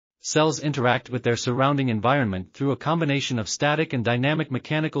cells interact with their surrounding environment through a combination of static and dynamic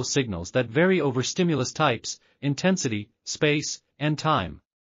mechanical signals that vary over stimulus types, intensity, space, and time.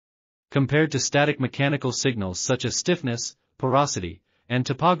 Compared to static mechanical signals such as stiffness, porosity, and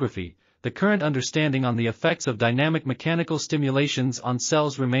topography, the current understanding on the effects of dynamic mechanical stimulations on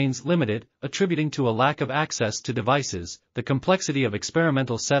cells remains limited, attributing to a lack of access to devices, the complexity of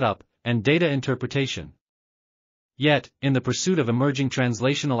experimental setup, and data interpretation. Yet, in the pursuit of emerging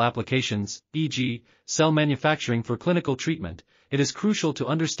translational applications, e.g., cell manufacturing for clinical treatment, it is crucial to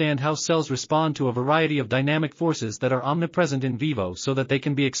understand how cells respond to a variety of dynamic forces that are omnipresent in vivo so that they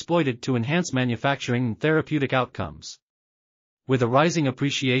can be exploited to enhance manufacturing and therapeutic outcomes. With a rising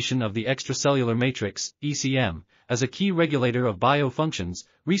appreciation of the extracellular matrix, ECM, as a key regulator of biofunctions,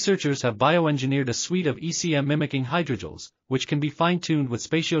 researchers have bioengineered a suite of ECM mimicking hydrogels, which can be fine-tuned with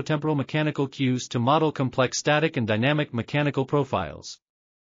spatiotemporal mechanical cues to model complex static and dynamic mechanical profiles.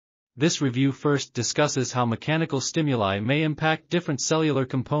 This review first discusses how mechanical stimuli may impact different cellular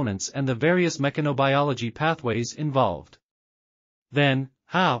components and the various mechanobiology pathways involved. Then,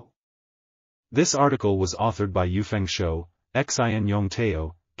 how? This article was authored by Yufeng Shou, Xin Yong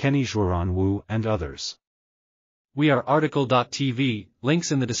Teo, Kenny Zhuoran Wu and others. We are RTCLTV,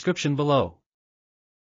 links in the description below.